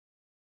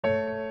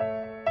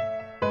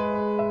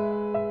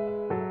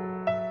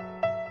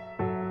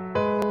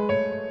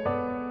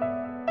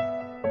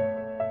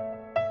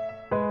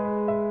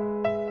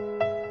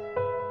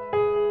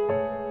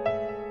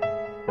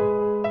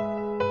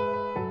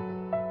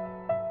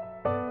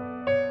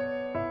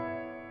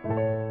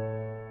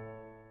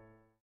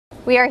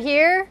We are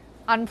here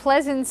on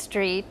Pleasant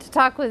Street to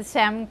talk with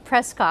Sam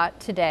Prescott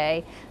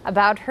today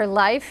about her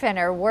life and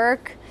her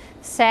work.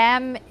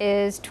 Sam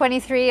is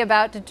 23,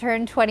 about to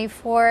turn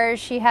 24.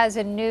 She has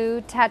a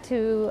new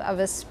tattoo of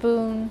a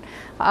spoon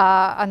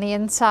on the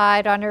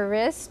inside on her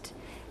wrist,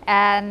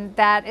 and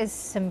that is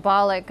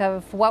symbolic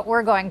of what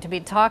we're going to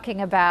be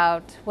talking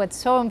about, what's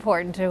so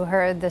important to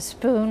her, the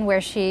spoon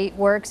where she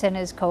works and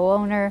is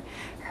co-owner,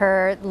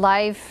 her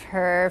life,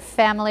 her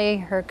family,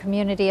 her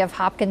community of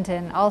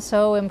Hopkinton,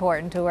 also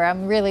important to her.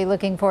 I'm really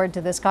looking forward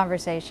to this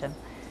conversation.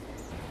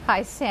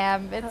 Hi,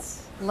 Sam.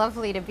 It's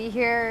lovely to be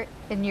here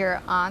in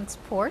your aunt's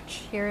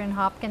porch here in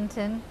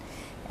Hopkinton.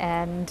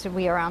 And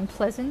we are on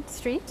Pleasant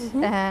Street,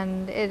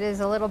 and it is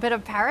a little bit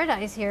of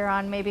paradise here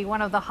on maybe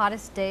one of the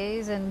hottest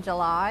days in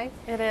July.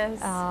 It is.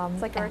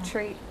 It's like a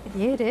retreat.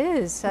 It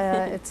is.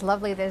 It's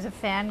lovely. There's a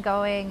fan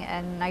going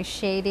and nice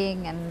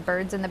shading and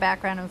birds in the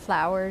background and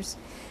flowers.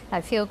 I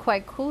feel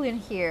quite cool in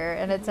here,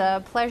 and it's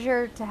a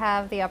pleasure to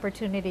have the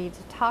opportunity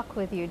to talk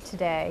with you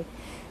today.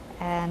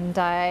 And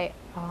I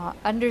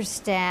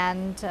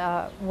understand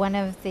one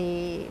of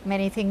the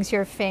many things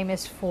you're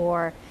famous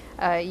for.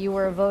 You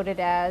were voted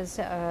as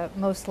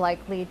most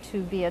likely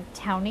to be a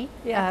townie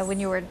when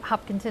you were at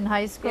Hopkinton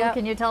High School. Yep.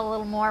 Can you tell a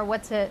little more?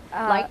 What's it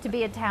like to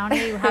be a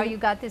townie? How you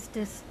got this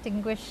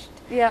distinguished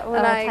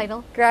when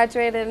title? I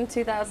graduated in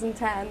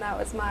 2010, that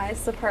was my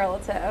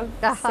superlative.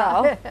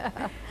 So,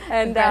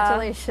 and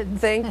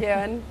congratulations! Thank you.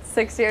 And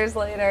 6 years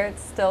later,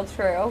 it's still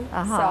true.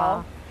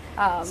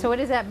 So what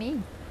does that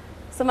mean?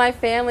 So my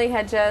family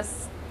had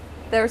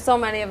there were so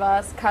many of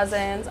us,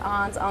 cousins,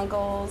 aunts,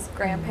 uncles,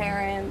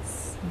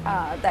 grandparents,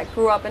 that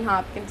grew up in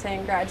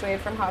Hopkinton,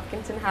 graduated from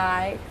Hopkinton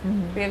High.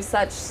 We have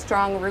such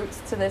strong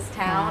roots to this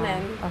town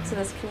and to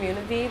this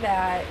community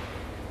that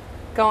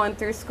going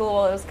through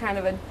school, it was kind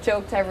of a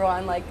joke to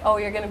everyone, like, oh,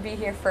 you're going to be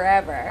here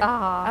forever,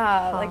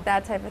 like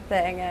that type of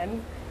thing.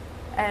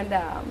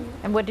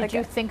 And what did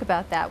you think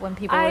about that when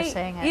people were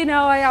saying it? You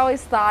know, I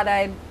always thought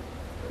I'd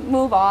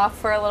move off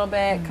for a little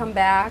bit, come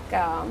back.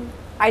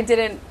 I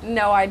didn't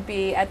know I'd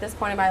be at this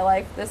point in my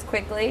life this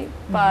quickly,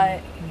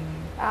 but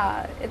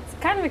it's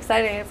kind of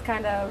exciting. It's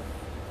kind of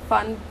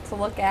fun to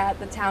look at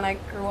the town I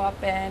grew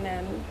up in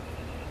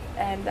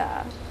and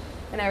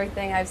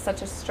everything. I have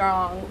such a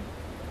strong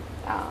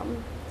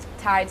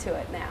tie to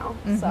it now.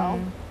 So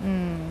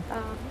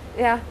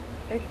yeah,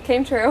 it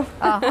came true.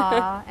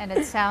 And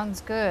it sounds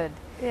good.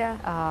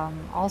 Yeah.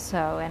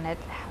 Also, and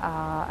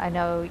I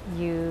know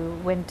you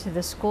went to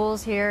the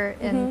schools here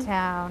in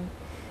town.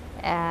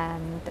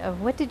 And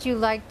what did you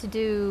like to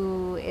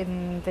do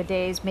in the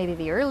days, maybe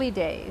the early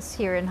days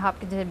here in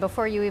Hopkinton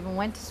before you even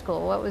went to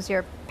school? What was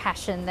your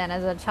passion then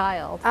as a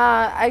child?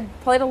 I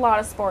played a lot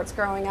of sports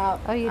growing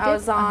up. Oh, you did? I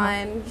was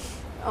on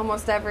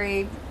almost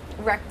every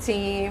rec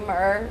team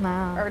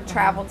or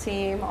travel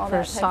team, all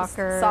that type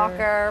of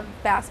soccer,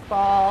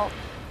 basketball,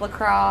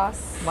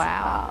 lacrosse.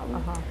 Wow.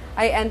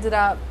 I ended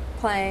up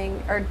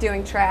playing or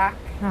doing track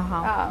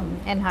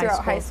throughout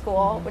high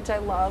school, which I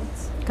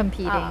loved.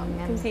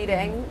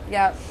 Competing,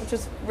 yeah, which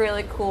was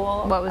really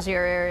cool. What was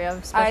your area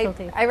of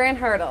specialty? I ran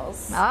hurdles,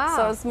 so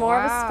I was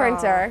more of a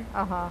sprinter.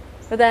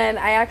 But then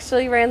I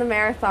actually ran the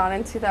marathon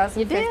in 2015.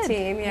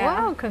 You did? Yeah.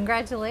 Wow,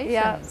 congratulations.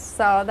 Yeah,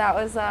 so that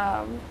was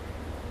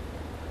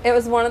it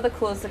was one of the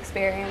coolest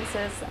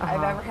experiences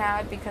I've ever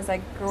had because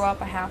I grew up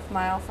a half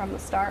mile from the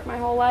start my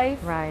whole life.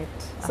 Right.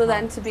 So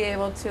then to be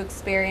able to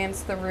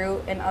experience the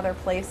route in other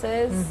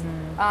places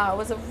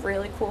was a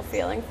really cool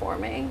feeling for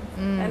me.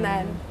 And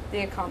then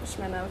the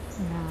accomplishment of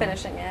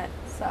finishing it.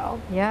 So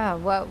yeah,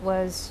 what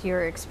was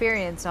your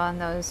experience on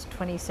those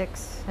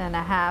 26 and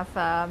a half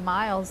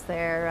miles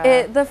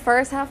there? The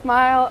first half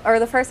mile or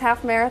the first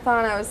half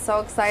marathon, I was so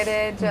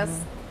excited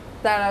just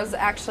that I was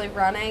actually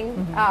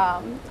running.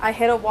 I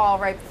hit a wall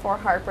right before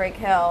Heartbreak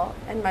Hill,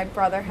 and my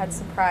brother had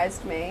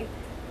surprised me,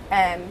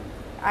 and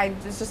I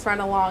was just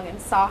running along and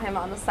saw him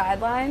on the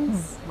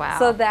sidelines. Wow!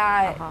 So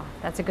that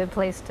that's a good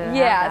place to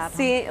have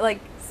that,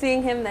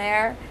 seeing him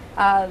there,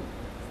 and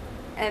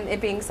it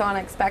being so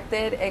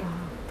unexpected, it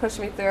pushed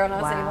me through, and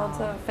I was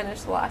able to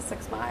finish the last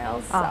 6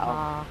 miles.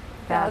 So.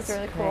 That was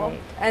really cool.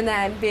 And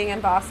then being in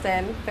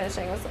Boston,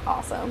 finishing was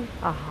awesome.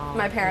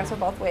 My parents were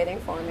both waiting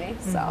for me,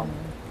 so.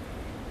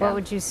 What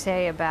would you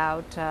say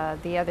about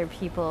the other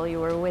people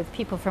you were with,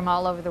 people from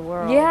all over the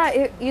world? Yeah,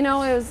 it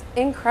was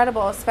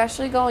incredible,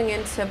 especially going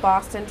into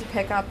Boston to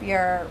pick up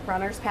your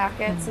runner's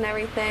packets and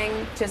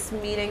everything, just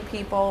meeting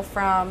people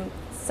from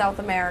South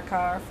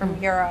America or from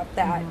Europe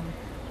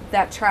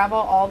that travel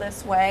all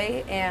this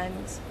way,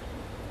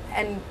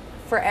 and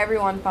for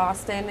everyone,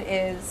 Boston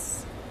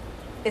is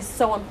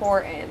so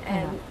important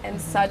and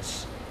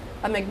such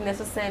a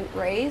magnificent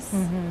race.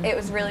 It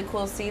was really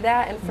cool to see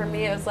that, and for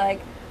me it was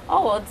like,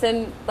 oh, well,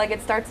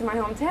 it starts in my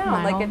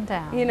hometown.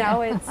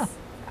 It's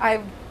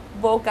I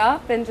woke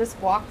up and just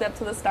walked up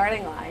to the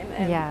starting line,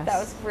 and that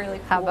was really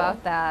cool. How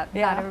about that?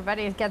 Yeah. Not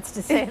everybody gets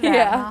to say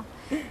that.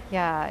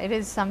 Yeah, it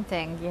is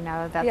something,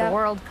 that the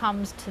world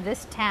comes to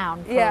this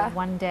town for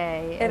one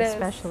day,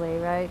 especially,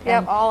 right?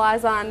 Yeah, all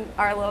eyes on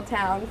our little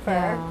town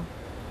for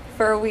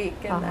for a week,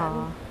 and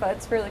then, but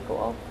it's really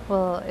cool.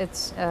 Well,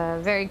 it's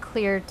very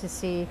clear to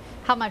see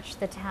how much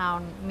the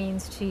town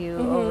means to you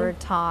over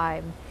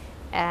time.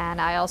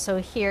 And I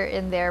also hear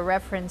in there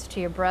reference to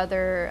your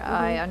brother.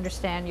 I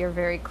understand you're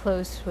very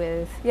close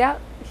with. Yeah,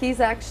 he's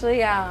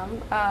actually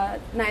a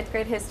ninth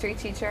grade history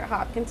teacher at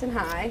Hopkinton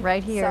High.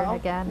 Right here so,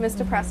 again.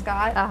 Mr.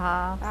 Prescott.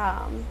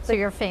 So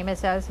you're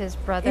famous as his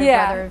brother,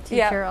 brother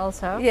teacher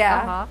also?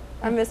 Yeah.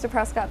 I'm Mr.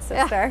 Prescott's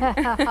sister.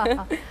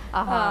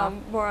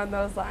 More on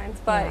those lines.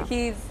 But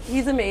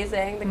he's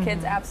amazing. The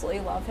kids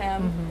absolutely love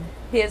him.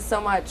 He has so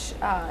much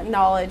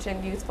knowledge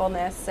and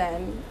youthfulness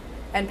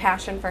and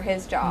passion for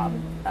his job.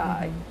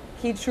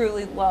 He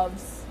truly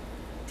loves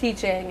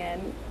teaching,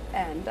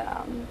 and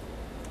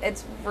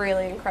it's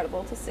really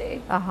incredible to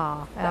see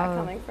that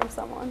coming from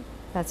someone.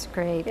 That's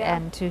great.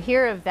 And to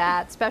hear of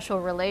that special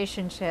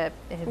relationship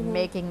and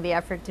making the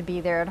effort to be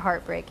there at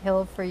Heartbreak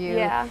Hill for you.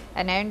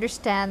 And I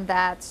understand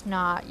that's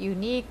not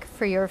unique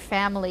for your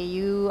family.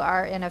 You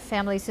are in a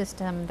family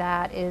system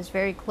that is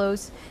very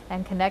close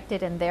and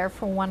connected and there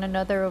for one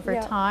another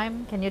over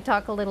time. Can you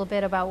talk a little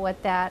bit about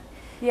what that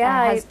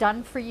has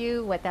done for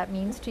you, what that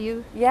means to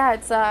you? Yeah,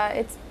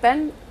 I've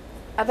been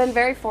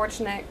very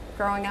fortunate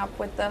growing up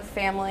with the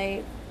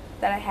family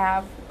that I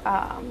have.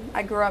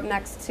 I grew up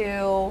next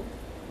to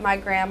my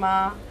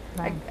grandma.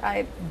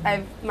 My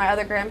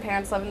other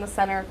grandparents live in the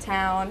center of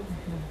town.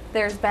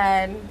 There's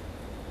been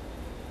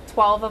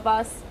 12 of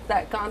us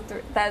that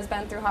has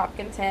been through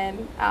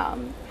Hopkinton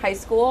High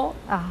School,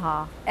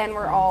 and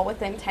we're all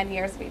within 10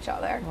 years of each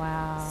other.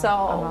 Wow.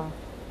 So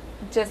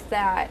just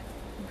that,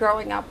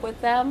 growing up with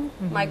them,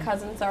 my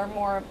cousins are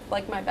more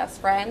like my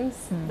best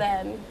friends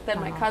than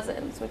my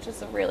cousins, which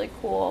is a really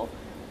cool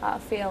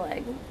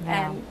feeling.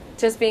 And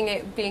just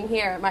being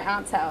here at my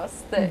aunt's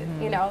house,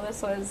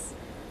 this was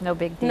no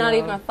big deal. Not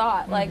even a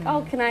thought. Like,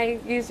 oh, can I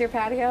use your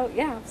patio?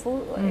 Yeah,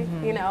 absolutely.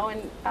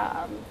 And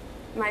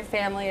my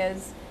family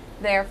is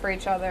there for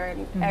each other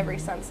in every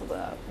sense of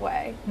the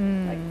way.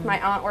 Like,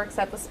 my aunt works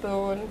at the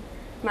Spoon.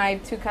 My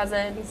two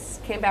cousins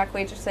came back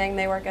waitressing.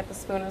 They work at the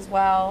Spoon as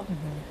well.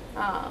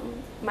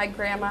 My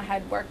grandma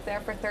had worked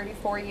there for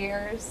 34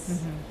 years.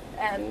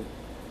 And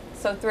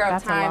so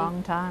throughout time. That's a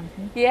long time.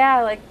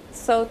 Yeah,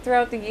 so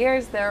throughout the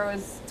years, there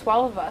was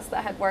 12 of us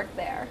that had worked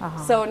there.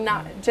 So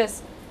not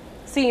just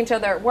seeing each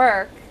other at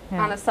work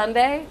on a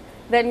Sunday,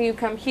 then you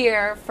come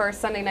here for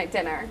Sunday night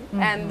dinner,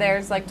 and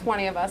there's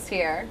 20 of us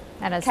here.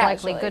 And it's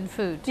casually. likely good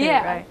food too,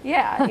 right?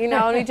 Yeah,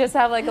 and we just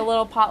have a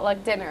little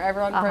potluck dinner.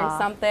 Everyone brings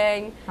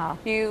something,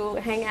 you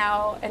hang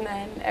out, and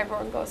then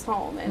everyone goes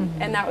home.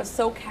 And that was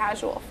so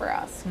casual for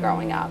us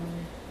growing up.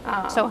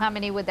 So how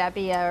many would that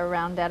be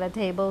around at a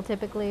table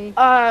typically?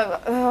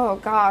 Oh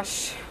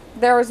gosh.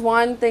 There was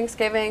one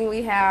Thanksgiving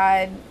we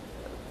had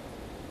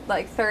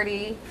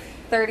 30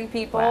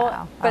 people.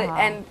 Wow. But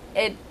and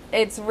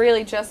it's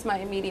really just my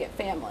immediate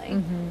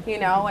family,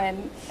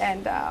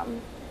 and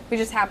we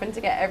just happened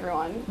to get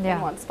everyone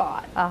in one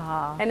spot.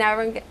 And now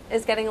everyone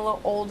is getting a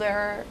little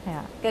older,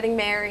 getting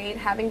married,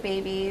 having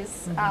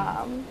babies.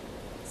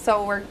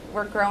 So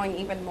we're growing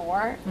even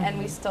more, and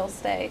we still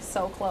stay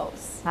so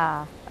close.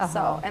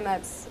 So, and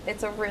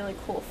it's a really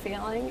cool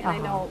feeling, and I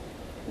know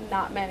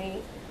not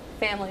many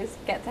families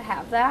get to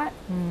have that.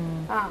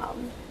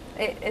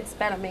 It's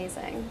been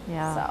amazing.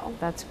 So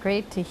that's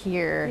great to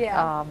hear.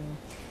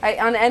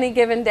 On any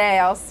given day,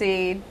 I'll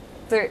see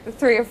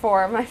 3 or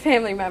 4 of my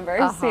family members.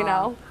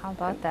 How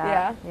about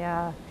that?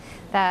 Yeah.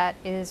 That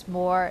is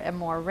more and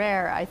more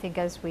rare, I think,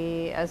 as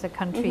a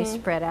country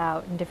spread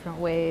out in different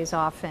ways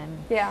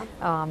often.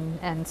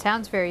 And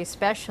sounds very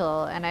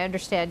special. And I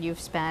understand you've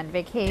spent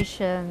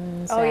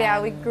vacations. Oh yeah,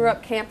 we grew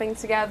up camping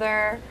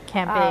together.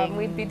 Camping.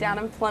 We'd be down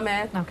in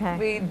Plymouth.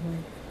 Okay.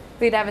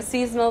 We'd have a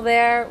seasonal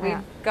there.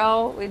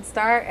 We'd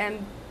start,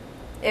 and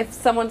if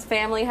someone's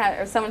family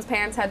or someone's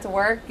parents had to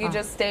work, you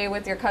just stay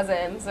with your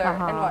cousins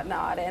and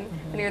whatnot, and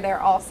you're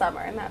there all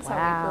summer, and that's how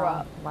we grew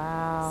up.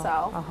 Wow.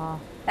 So,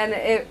 and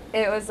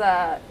it was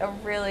a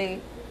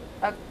really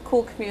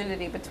cool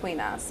community between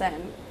us,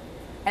 and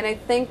I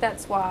think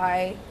that's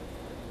why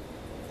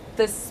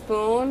the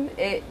Spoon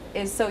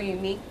is so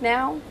unique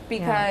now,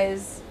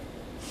 because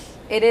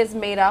it is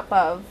made up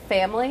of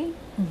family.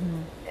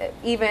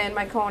 Even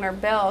my co-owner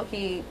Bill,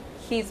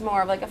 he's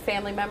more of a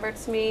family member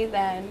to me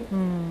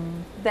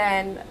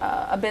than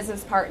a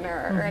business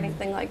partner or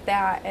anything like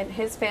that. And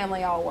his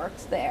family all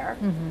worked there,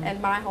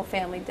 and my whole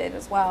family did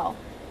as well.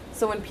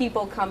 So when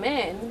people come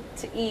in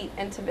to eat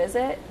and to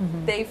visit,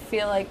 they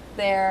feel like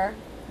they're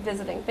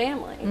visiting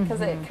family,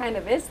 because it kind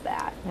of is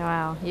that.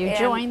 Wow, you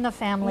join the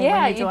family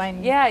when you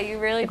join. You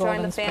really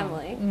join the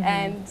family,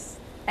 and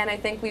I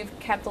think we've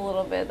kept a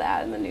little bit of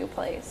that in the new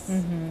place,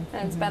 and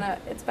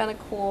it's been a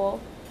cool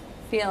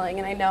feeling.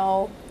 And I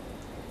know,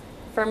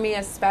 for me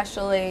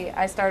especially,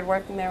 I started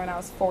working there when I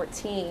was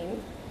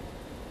 14.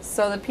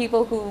 So the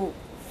people who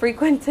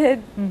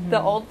frequented the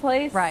old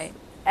place,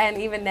 and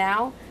even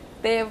now,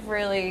 they have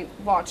really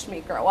watched me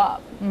grow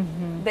up.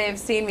 They've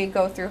seen me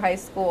go through high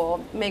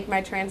school, make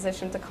my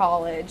transition to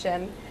college,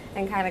 and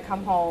kind of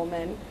come home.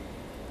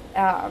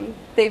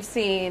 They've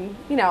seen,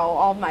 you know,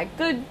 all my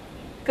good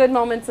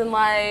moments in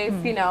life,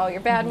 you know,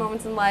 your bad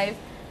moments in life.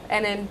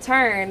 And in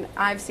turn,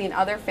 I've seen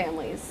other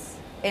families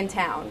in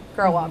town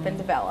grow up and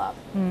develop.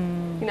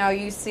 You know,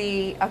 you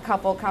see a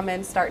couple come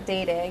in, start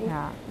dating,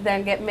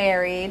 then get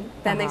married,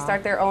 then they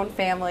start their own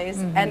families,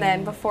 and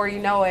then before you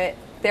know it,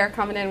 they're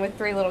coming in with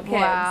 3 little kids.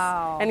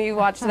 Wow. And you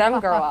watch them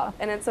grow up.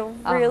 And it's a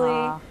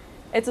really,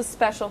 it's a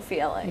special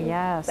feeling.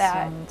 Yes,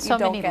 that on you so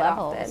don't many get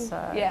levels.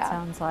 often. It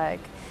sounds like.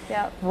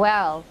 Yep.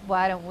 Well,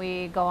 why don't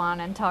we go on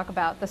and talk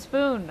about the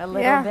spoon a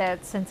little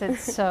bit, since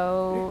it's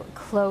so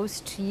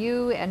close to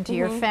you and to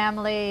your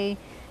family,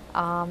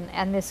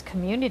 and this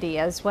community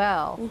as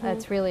well.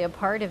 That's really a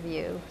part of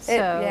you.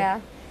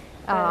 So,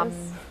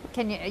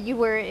 you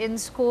were in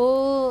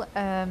school,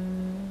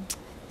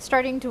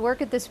 starting to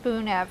work at the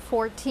spoon at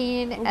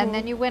 14, and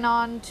then you went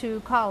on to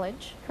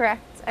college.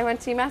 Correct. I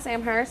went to UMass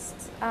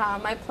Amherst.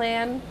 My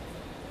plan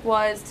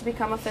was to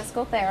become a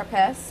physical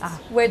therapist,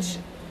 which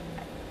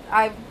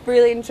I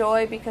really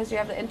enjoy because you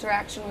have the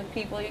interaction with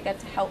people, you get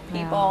to help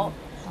people.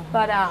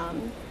 But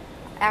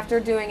after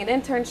doing an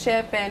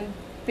internship and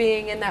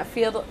being in that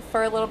field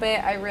for a little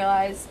bit, I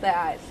realized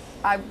that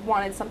I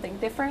wanted something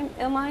different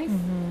in life.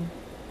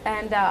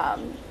 And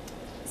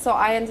so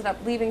I ended up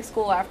leaving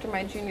school after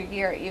my junior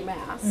year at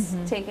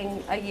UMass,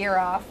 taking a year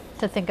off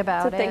to think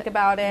about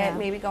it.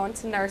 Maybe going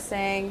to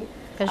nursing.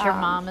 Because your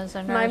mom is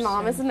a nurse? My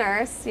mom is a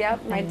nurse,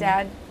 yep. My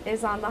dad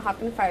is on the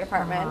Hopkins Fire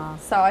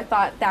Department. So I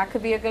thought that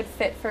could be a good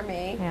fit for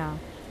me. Yeah.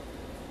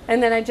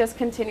 And then I just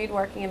continued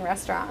working in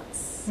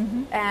restaurants.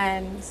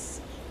 And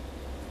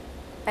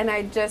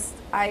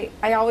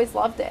I always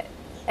loved it.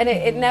 And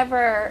it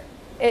never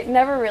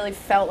really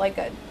felt like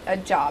a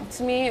job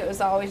to me. It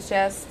was always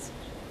just,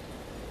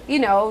 you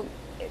know,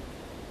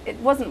 it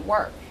wasn't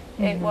work.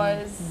 It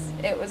was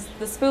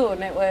the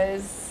spoon. It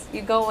was,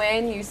 you go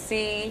in, you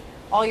see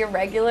all your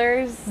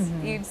regulars,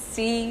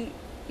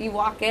 you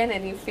walk in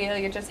and you feel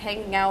you're just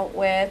hanging out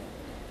with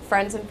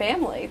friends and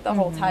family the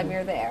whole time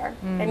you're there.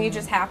 And you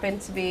just happen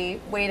to be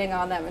waiting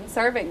on them and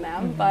serving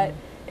them. But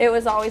it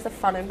was always a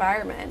fun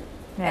environment.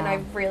 And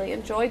I really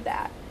enjoyed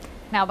that.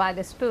 Now, by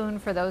the spoon,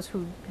 for those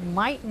who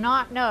might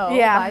not know,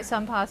 by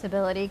some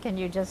possibility, can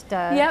you just so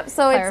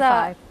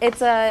clarify?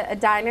 it's a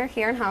diner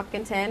here in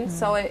Hopkinton.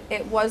 So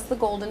it was the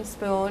Golden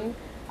Spoon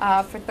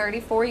for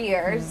 34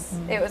 years.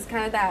 It was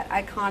kind of that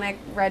iconic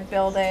red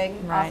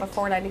building off of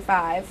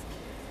 495.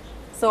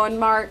 So in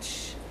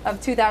March of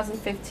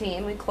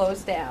 2015, we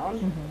closed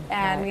down,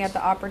 and we had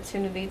the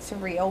opportunity to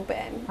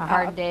reopen. A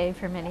hard day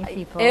for many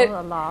people,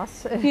 a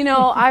loss. You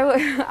know,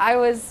 I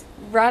was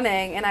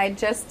running, and I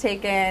just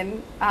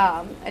taken,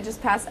 I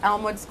just passed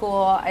Elmwood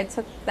School. I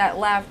took that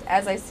left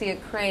as I see a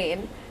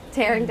crane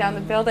tearing down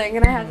the building,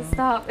 and I had to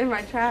stop in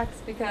my tracks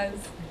because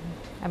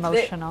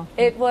emotional.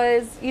 It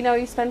was, you know,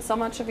 you spend so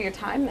much of your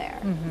time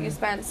there. You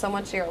spend so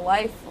much of your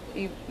life.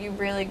 You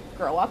really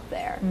grow up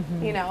there,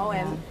 you know,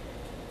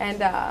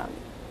 and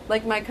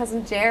like my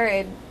cousin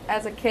Jared,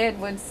 as a kid,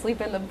 would sleep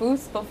in the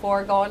booths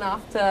before going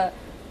off to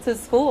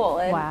school.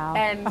 And,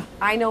 and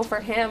I know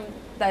for him,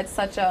 that's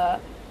such a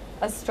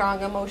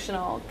strong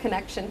emotional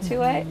connection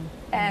to it.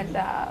 And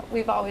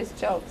we've always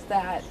joked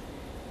that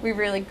we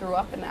really grew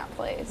up in that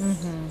place.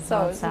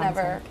 So it was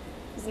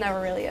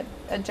never really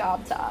a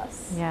job to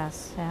us.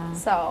 Yes, yeah.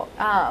 So,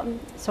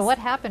 so what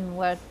happened?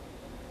 What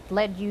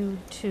led you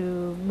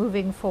to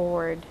moving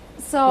forward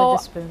with the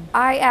spoon?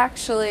 I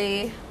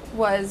actually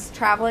was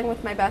traveling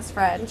with my best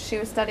friend. She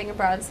was studying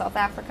abroad in South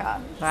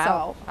Africa.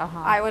 Wow. So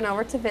I went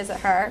over to visit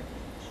her.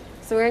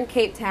 So we were in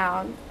Cape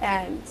Town,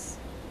 and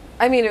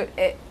I mean,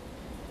 it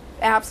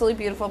absolutely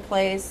beautiful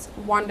place,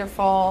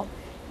 wonderful.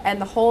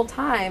 And the whole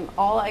time,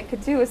 all I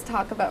could do was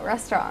talk about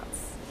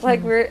restaurants.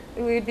 Like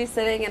we'd be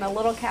sitting in a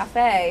little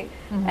cafe,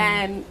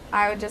 and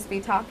I would just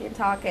be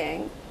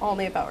talking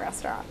only about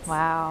restaurants.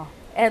 Wow.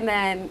 And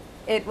then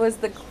it was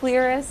the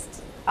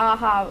clearest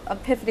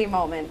epiphany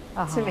moment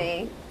to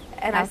me.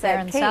 And I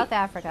said, in Kate, South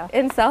Africa.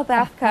 In South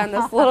Africa, in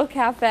this little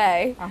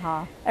cafe.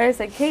 And I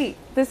said, Kate,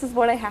 this is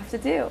what I have to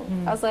do.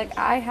 I was like,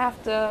 I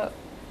have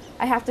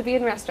to be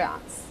in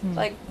restaurants.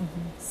 Like,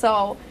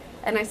 so,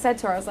 and I said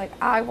to her, I was like,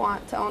 I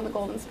want to own the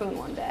Golden Spoon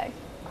one day.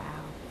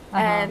 Wow.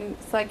 And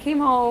so I came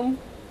home.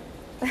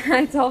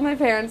 I told my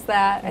parents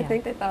that. I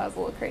think they thought I was a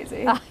little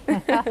crazy.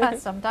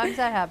 Sometimes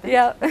that happens.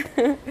 Yep.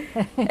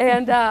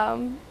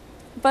 And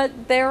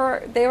but they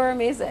were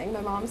amazing.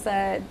 My mom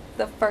said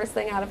the first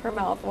thing out of her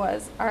mouth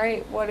was, "All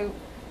right, what do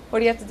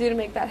you have to do to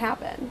make that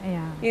happen?"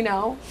 Yeah. You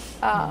know,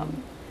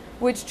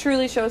 which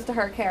truly shows to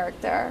her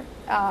character.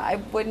 I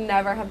would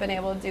never have been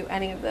able to do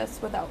any of this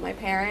without my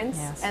parents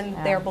and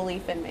their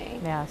belief in me.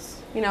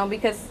 Yes. You know,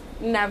 because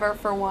never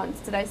for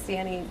once did I see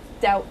any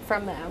doubt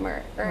from them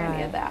or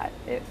any of that.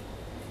 It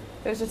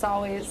was just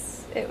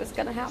always, it was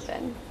going to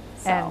happen.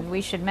 So. And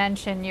we should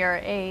mention your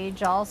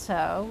age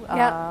also.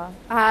 Yeah,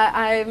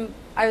 I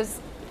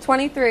was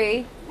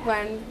 23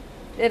 when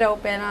it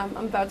opened. I'm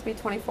about to be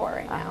 24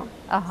 right now.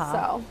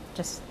 So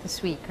just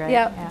this week, right?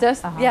 Yeah,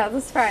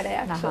 this Friday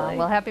actually.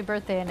 Well, happy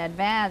birthday in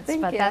advance.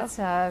 Thank you. That's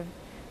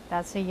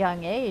That's a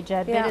young age,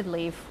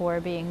 admittedly, for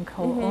being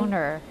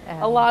co-owner.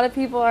 A lot of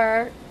people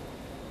are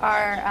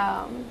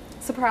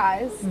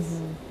surprised,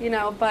 you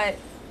know, but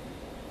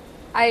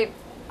I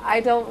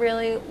don't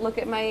really look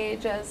at my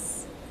age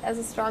as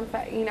a strong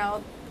fact. You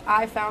know,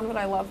 I found what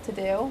I love to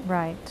do,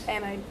 right,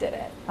 and I did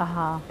it.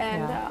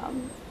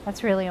 And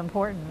that's really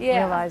important,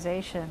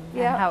 realization,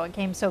 and how it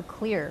came so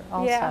clear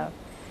also.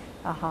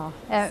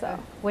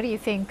 What do you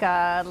think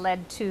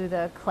led to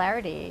the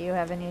clarity? You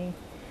have any,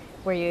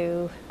 were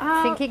you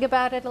thinking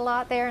about it a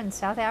lot there in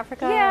South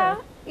Africa? Yeah,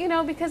 you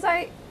know, because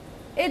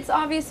it's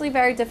obviously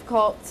very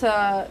difficult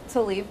to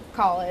leave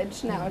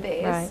college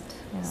nowadays. Right.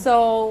 Yeah.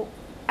 So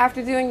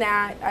after doing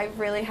that, I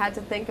really had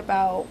to think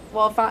about,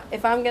 well,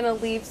 if I'm going to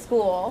leave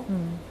school,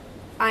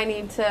 I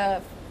need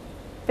to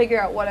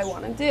figure out what I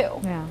want to do.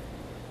 Yeah.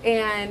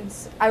 And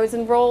I was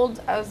enrolled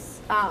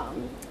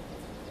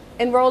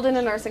in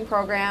a nursing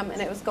program,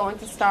 and it was going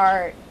to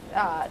start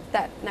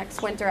that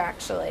next winter,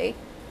 actually.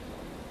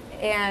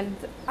 And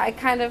I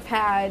kind of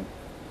had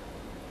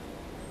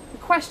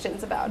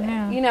questions about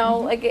it. You know,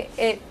 like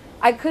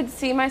I could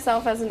see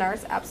myself as a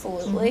nurse,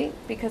 absolutely,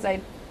 because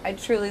I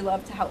truly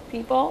love to help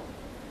people.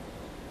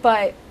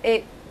 But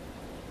it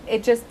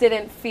just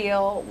didn't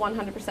feel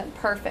 100%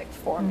 perfect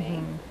for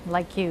me.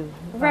 Like you,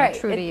 right?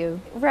 True to you,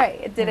 right?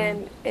 It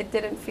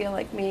didn't feel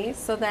like me.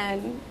 So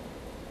then,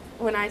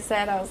 when I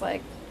said I was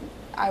like,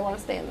 I want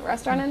to stay in the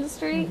restaurant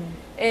industry,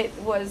 it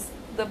was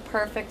the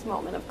perfect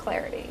moment of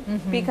clarity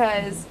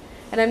because,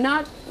 and I'm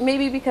not,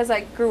 maybe because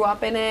I grew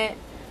up in it.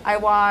 I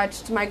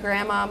watched my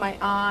grandma, my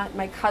aunt,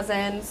 my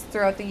cousins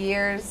throughout the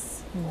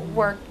years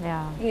work.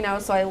 You know,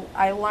 so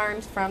I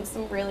learned from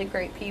some really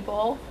great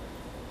people.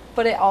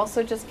 But it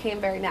also just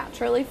came very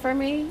naturally for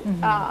me.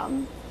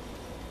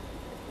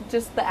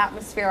 Just the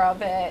atmosphere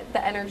of it,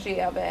 the energy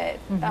of it,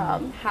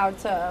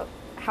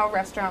 how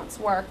restaurants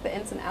work, the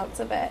ins and outs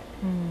of it.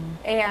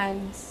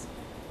 And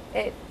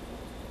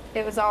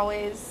it was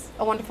always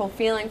a wonderful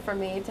feeling for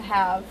me to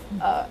have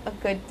a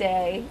good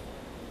day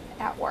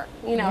at work,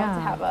 you know, to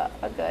have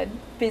a good,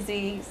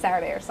 busy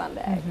Saturday or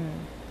Sunday.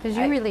 Because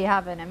you really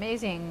have an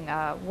amazing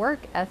work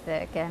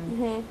ethic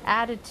and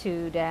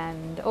attitude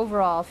and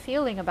overall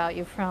feeling about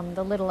you from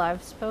the little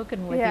I've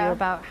spoken with you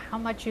about how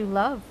much you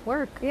love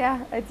work.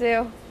 Yeah, I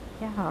do.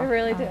 Yeah, I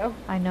really do.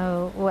 I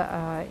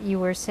know you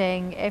were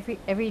saying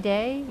every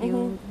day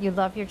you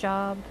love your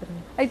job.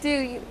 I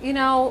do. You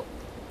know,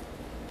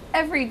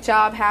 every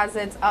job has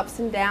its ups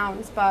and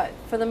downs, but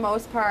for the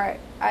most part,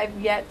 I've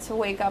yet to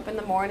wake up in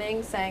the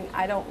morning saying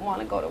I don't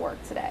want to go to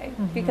work today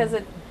because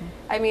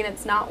I mean,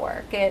 it's not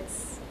work.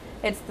 It's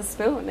the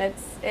spoon.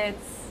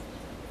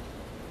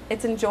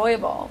 It's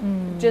enjoyable.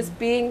 Just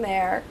being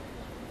there,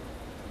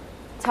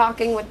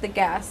 talking with the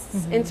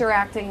guests,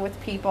 interacting with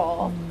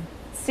people,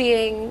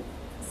 seeing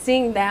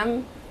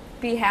them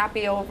be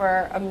happy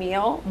over a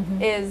meal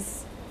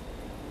is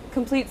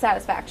complete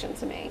satisfaction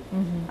to me.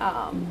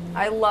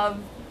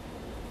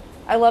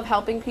 I love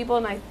helping people,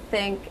 and I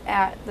think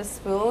at the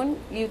Spoon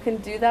you can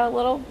do that a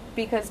little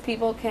because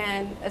people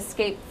can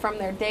escape from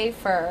their day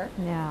for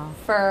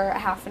a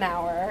half an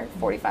hour,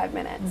 45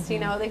 minutes. You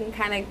know, they can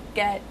kind of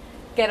get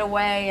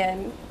away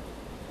and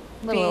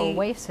little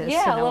oasis.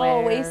 Yeah, a little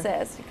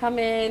oasis. You come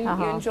in,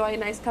 you enjoy a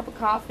nice cup of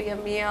coffee, a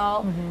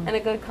meal, and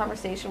a good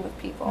conversation with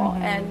people.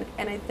 And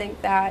I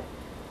think that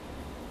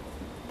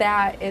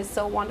is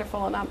so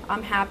wonderful, and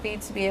I'm happy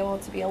to be able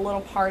to be a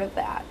little part of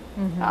that.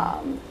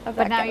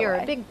 But now you're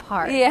a big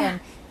part. Yeah.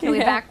 Can we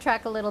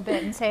backtrack a little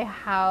bit and say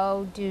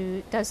how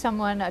does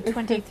someone, a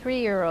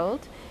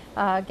 23-year-old,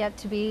 get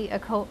to be a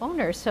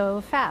co-owner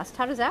so fast?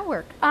 How does that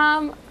work?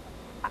 I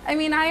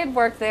mean, I had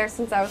worked there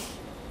since I was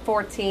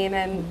 14,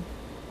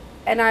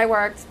 and I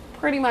worked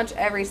pretty much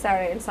every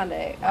Saturday and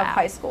Sunday of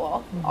high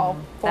school, all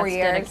 4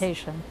 years. That's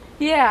dedication.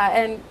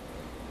 Yeah,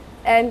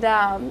 and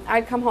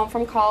I'd come home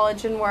from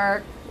college and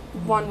work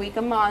 1 week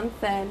a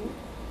month, and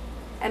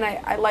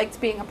I liked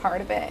being a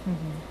part of it.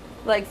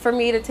 Like for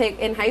me to take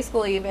in high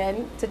school,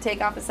 even to take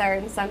off a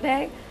Saturday and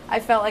Sunday, I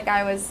felt like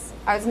I was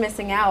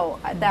missing out.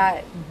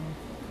 That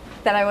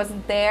I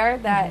wasn't there.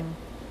 That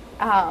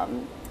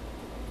and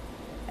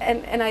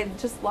I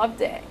just loved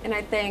it. And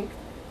I think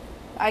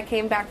I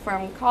came back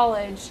from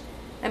college,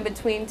 and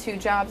between two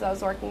jobs, I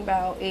was working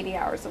about 80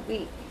 hours a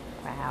week.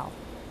 Wow.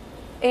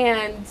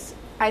 And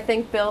I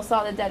think Bill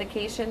saw the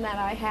dedication that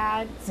I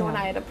had, so when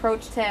I had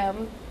approached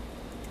him,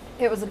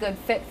 it was a good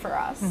fit for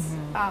us.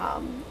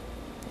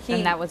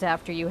 And that was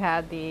after you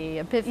had the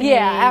epiphany?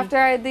 Yeah, after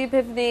I had the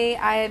epiphany,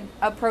 I had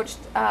approached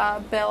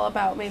Bill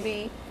about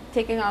maybe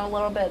taking on a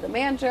little bit of the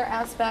manager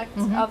aspect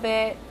of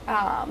it,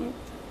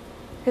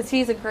 because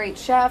he's a great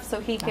chef, so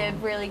he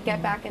could really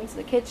get back into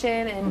the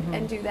kitchen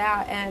and do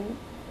that and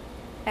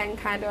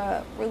kind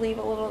of relieve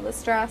a little of the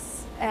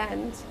stress.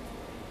 And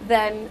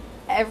then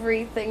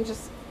everything,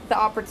 just the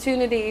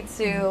opportunity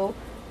to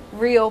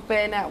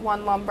reopen at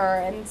One Lumber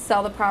and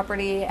sell the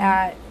property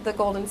at the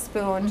Golden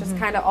Spoon just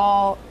kind of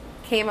all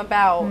came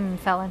about.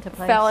 Fell into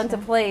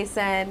place.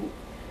 And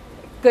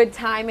good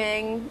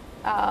timing.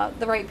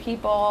 the right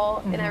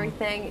people and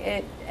everything,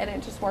 it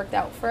just worked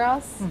out for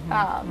us.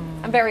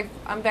 I'm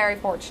very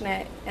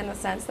fortunate in the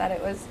sense that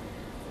it was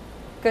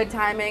good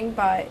timing,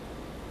 but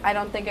I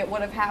don't think it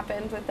would have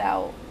happened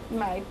without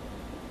my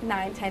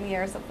 9-10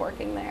 years of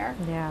working there.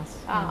 Yes.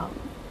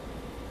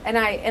 And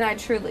I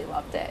truly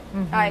loved it.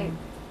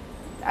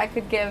 I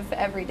could give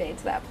every day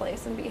to that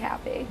place and be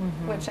happy,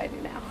 which I do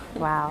now.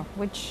 Wow,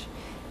 which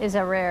is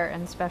a rare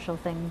and special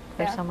thing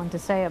for someone to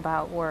say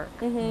about work.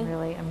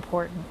 Really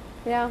important.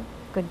 Yeah.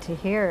 Good to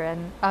hear.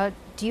 And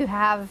do you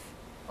have,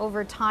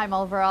 over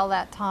all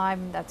that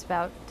time, that's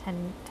about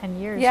 10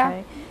 years,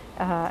 right?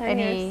 10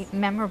 any years.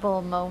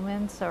 Memorable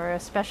moments or a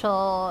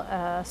special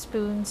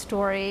spoon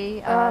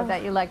story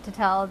that you like to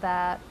tell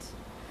that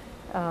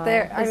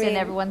is in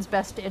everyone's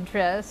best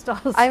interest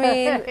also? I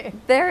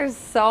mean, there's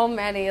so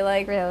many.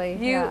 Like, really?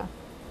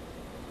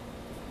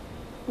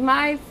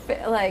 My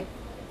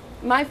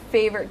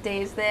favorite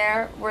days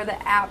there were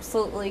the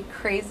absolutely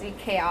crazy,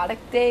 chaotic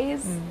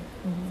days.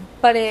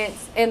 But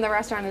it's in the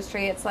restaurant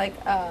industry. It's like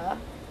a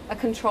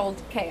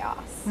controlled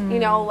chaos. You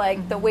know,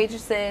 like the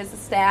waitresses, the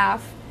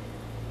staff.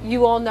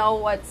 You all know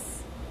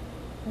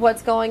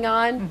what's going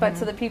on, but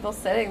to the people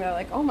sitting, they're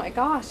like, oh my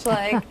gosh,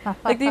 like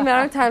the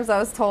amount of times I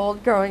was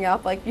told growing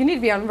up, like, you need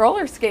to be on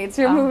roller skates.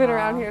 You're moving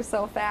around here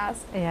so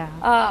fast.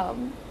 Yeah.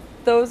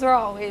 Those were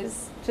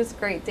always just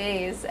great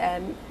days,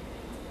 and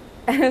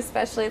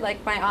especially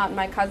like my aunt and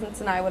my cousins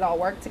and I would all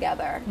work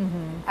together,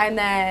 and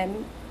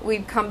then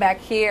we'd come back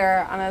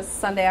here on a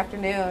Sunday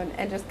afternoon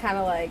and just kind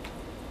of like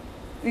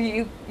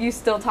you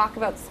still talk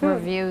about the spoon.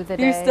 Review the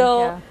day. You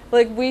still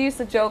like, we used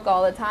to joke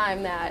all the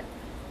time that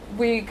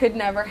we could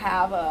never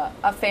have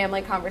a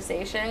family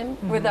conversation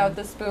without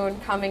the spoon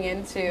coming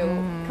into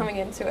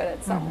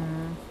it at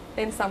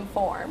in some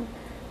form,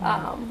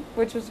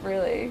 which was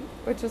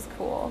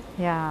cool.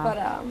 Yeah.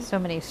 But so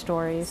many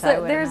stories.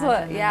 So there's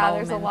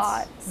a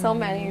lot. So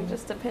many,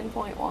 just to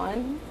pinpoint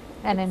one.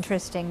 And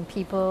interesting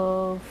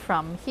people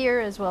from here,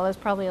 as well as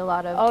probably a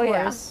lot of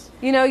tourists.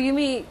 Yeah. You know, you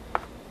meet,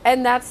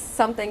 and that's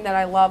something that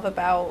I love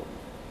about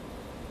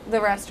the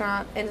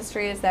restaurant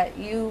industry, is that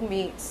you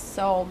meet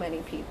so many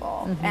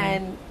people,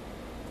 and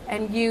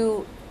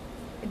you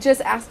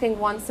just asking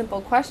one simple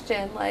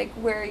question like,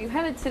 where are you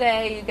headed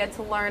today? You get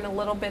to learn a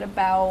little bit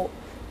about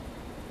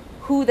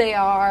who they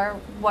are,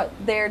 what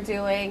they're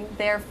doing,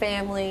 their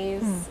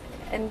families,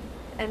 and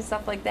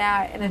stuff like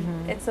that.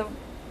 And it's a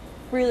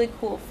really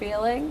cool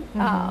feeling.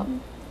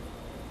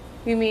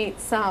 You meet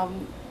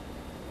some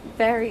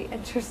very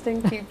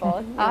interesting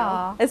people, you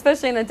know,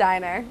 especially in a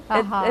diner.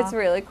 It's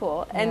really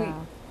cool. And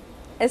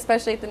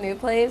especially at the new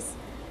place,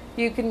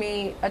 you can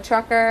meet a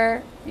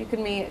trucker, you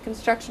can meet a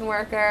construction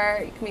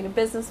worker, you can meet a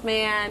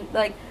businessman,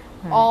 like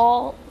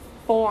all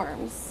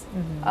forms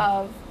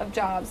of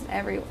jobs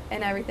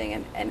and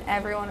everything, and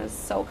everyone is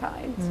so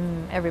kind.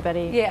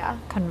 Everybody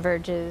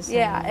converges.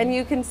 And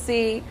you can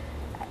see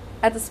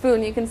at the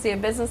Spoon, you can see a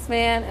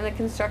businessman and a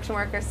construction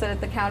worker sit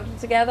at the counter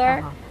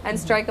together and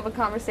strike up a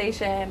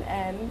conversation,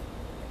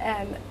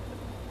 and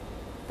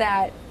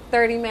that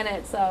 30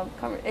 minutes of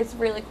it's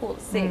really cool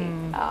to see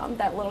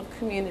that little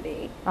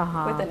community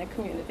within a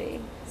community.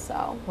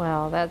 So,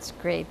 well, that's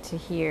great to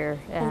hear,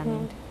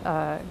 and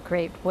a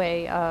great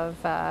way of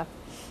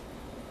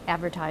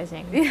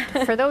advertising.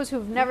 For those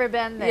who've never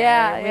been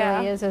there, it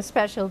really is a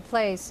special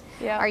place.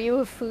 Are you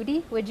a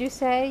foodie, would you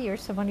say? You're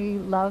someone who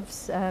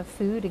loves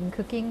food and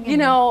cooking? You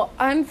know,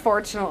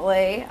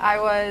 unfortunately, I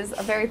was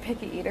a very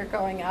picky eater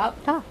growing up.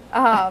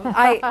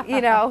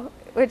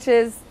 Which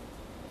is,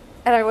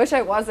 and I wish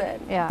I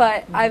wasn't,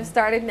 but I've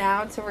started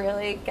now to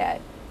really get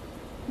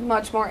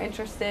much more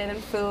interested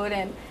in food,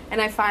 and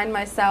I find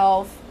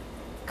myself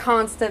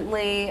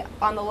constantly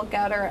on the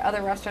lookout, or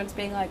other restaurants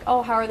being like,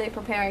 oh, how are they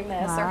preparing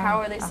this, or how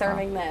are they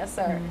serving this,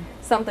 or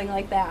something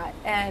like that,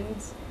 and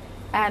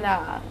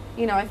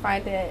you know, I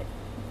find it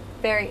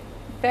very,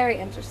 very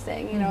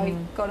interesting. You know, you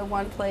go to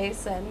one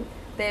place and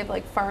they have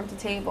like farm to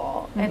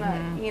table,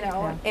 and you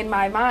know, in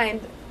my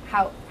mind,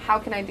 how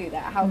can I do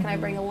that? How can I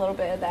bring a little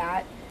bit of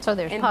that? So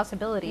there's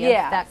possibility of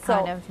that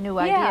kind of new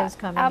ideas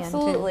coming in.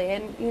 Absolutely.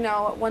 And you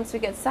know, once we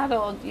get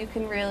settled, you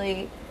can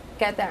really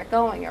get that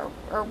going,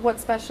 or what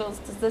specials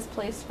does this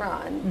place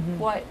run?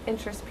 What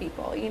interests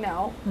people, you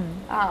know?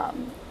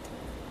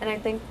 And I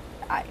think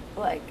I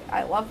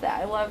love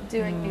that. I love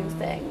doing new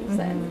things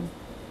and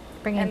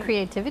bringing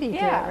creativity to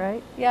it,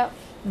 right? Yep.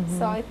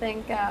 So I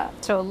think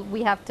so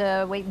we have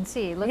to wait and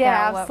see. Look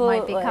at what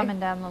might be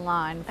coming down the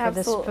line for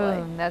the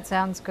Spoon. That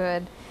sounds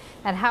good.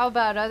 And how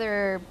about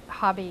other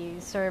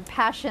hobbies or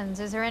passions?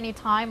 Is there any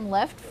time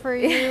left for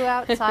you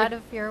outside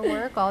of your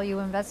work, all you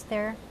invest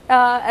there?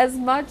 As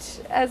much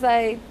as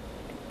I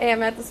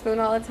am at the Spoon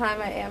all the time,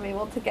 I am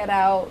able to get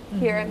out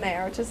here and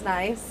there, which is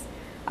nice.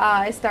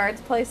 I started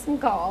to play some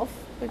golf,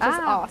 which is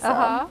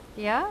awesome.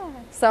 Yeah.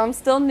 So I'm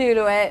still new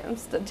to it. I'm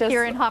just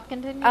here in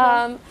Hopkinton.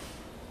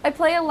 I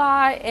play a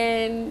lot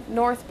in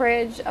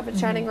Northbridge, up at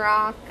Shining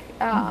Rock,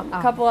 a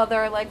couple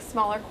other like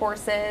smaller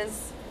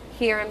courses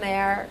here and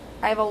there.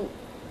 I have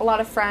a lot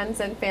of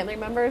friends and family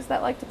members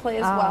that like to play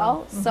as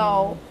well.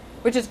 So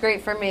which is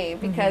great for me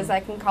because I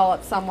can call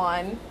up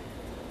someone,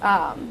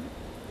 and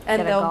Get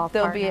a they'll golf be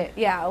partner.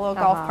 a little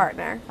golf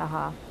partner,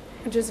 Uh-huh.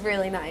 which is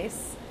really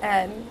nice.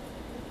 And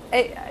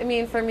I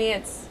mean, for me,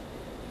 it's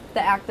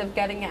the act of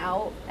getting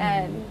out,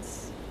 and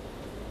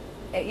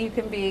you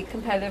can be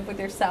competitive with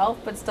yourself,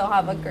 but still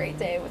have a great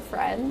day with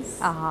friends.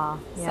 Yeah.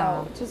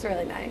 So, which is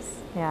really nice.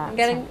 Yeah. I'm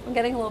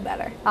getting a little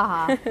better.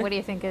 What do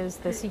you think is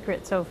the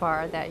secret so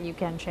far that you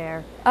can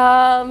share?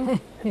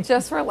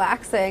 Just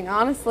relaxing,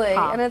 honestly,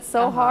 and it's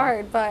so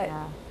hard. But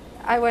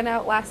I went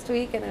out last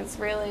week, and it's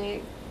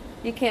really,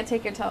 you can't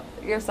take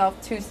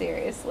yourself too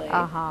seriously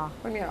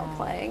when you're out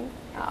playing.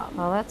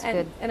 Well, that's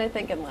good. And I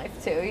think in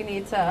life too, you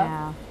need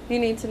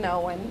to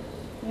know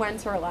when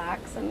to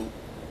relax and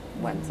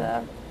when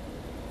to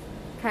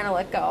kind of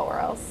let go, or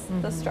else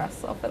the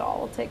stress of it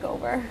all will take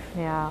over.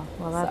 Yeah,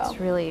 well,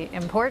 that's really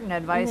important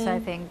advice, I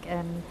think,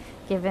 and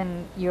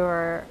given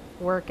your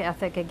work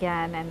ethic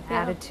again and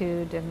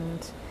attitude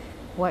and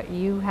what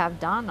you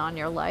have done on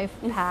your life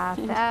path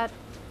at,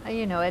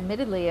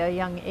 admittedly a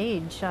young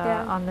age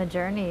on the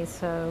journey.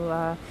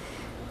 So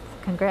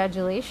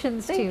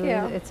congratulations to you.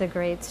 It's a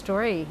great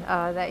story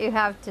that you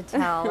have to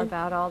tell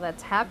about all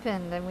that's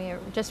happened, and we're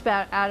just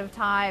about out of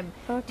time.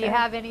 Okay. Do you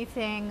have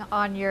anything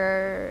on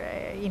your,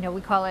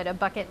 we call it a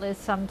bucket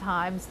list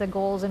sometimes, the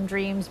goals and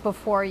dreams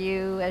before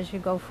you as you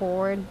go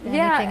forward?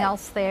 Anything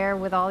else there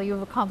with all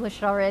you've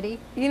accomplished already?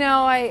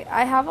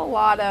 I have a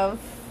lot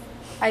of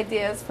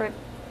ideas for,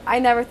 I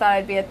never thought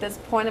I'd be at this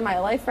point in my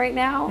life right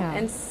now,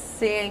 and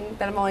seeing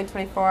that I'm only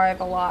 24, I have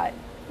a lot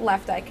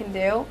left I can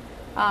do.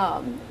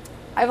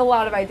 I have a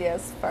lot of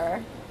ideas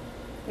for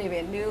maybe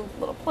a new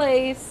little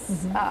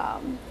place,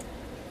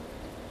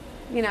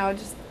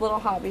 just little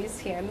hobbies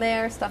here and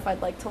there, stuff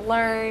I'd like to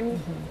learn.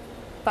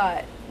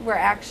 But we're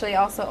actually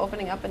also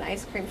opening up an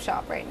ice cream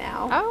shop right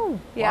now. Oh,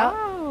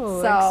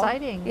 wow. So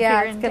exciting.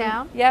 Yeah, here in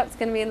town? Yep, it's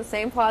going to be in the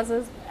same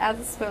plaza as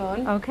the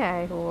Spoon.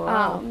 Okay.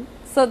 Wow.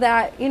 So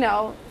that,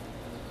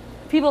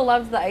 people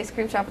loved the ice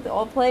cream shop at the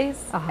old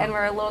place, and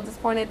we're a little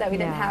disappointed that we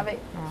didn't have it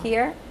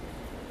here.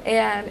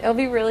 And it'll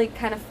be really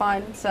kind of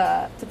fun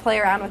to play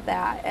around with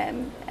that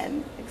and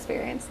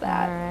experience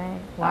that. All right.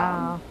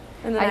 Wow.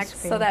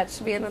 So that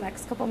should be in the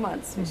next couple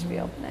months. We should be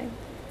opening.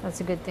 That's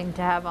a good thing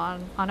to have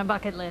on a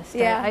bucket list.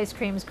 Yeah. Ice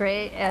cream's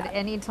great at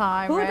any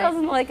time. Who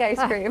doesn't like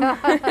ice cream?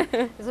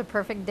 It's a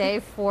perfect day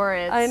for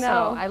it. I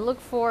know. So I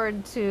look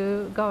forward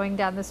to going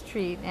down the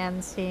street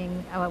and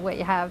seeing what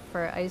you have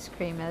for ice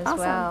cream as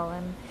well.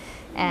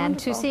 And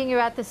to seeing you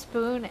at the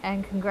Spoon,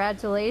 and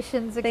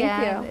congratulations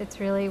again. Thank you.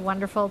 It's really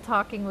wonderful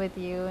talking with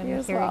you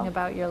and hearing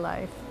about your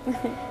life.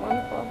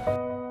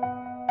 Wonderful.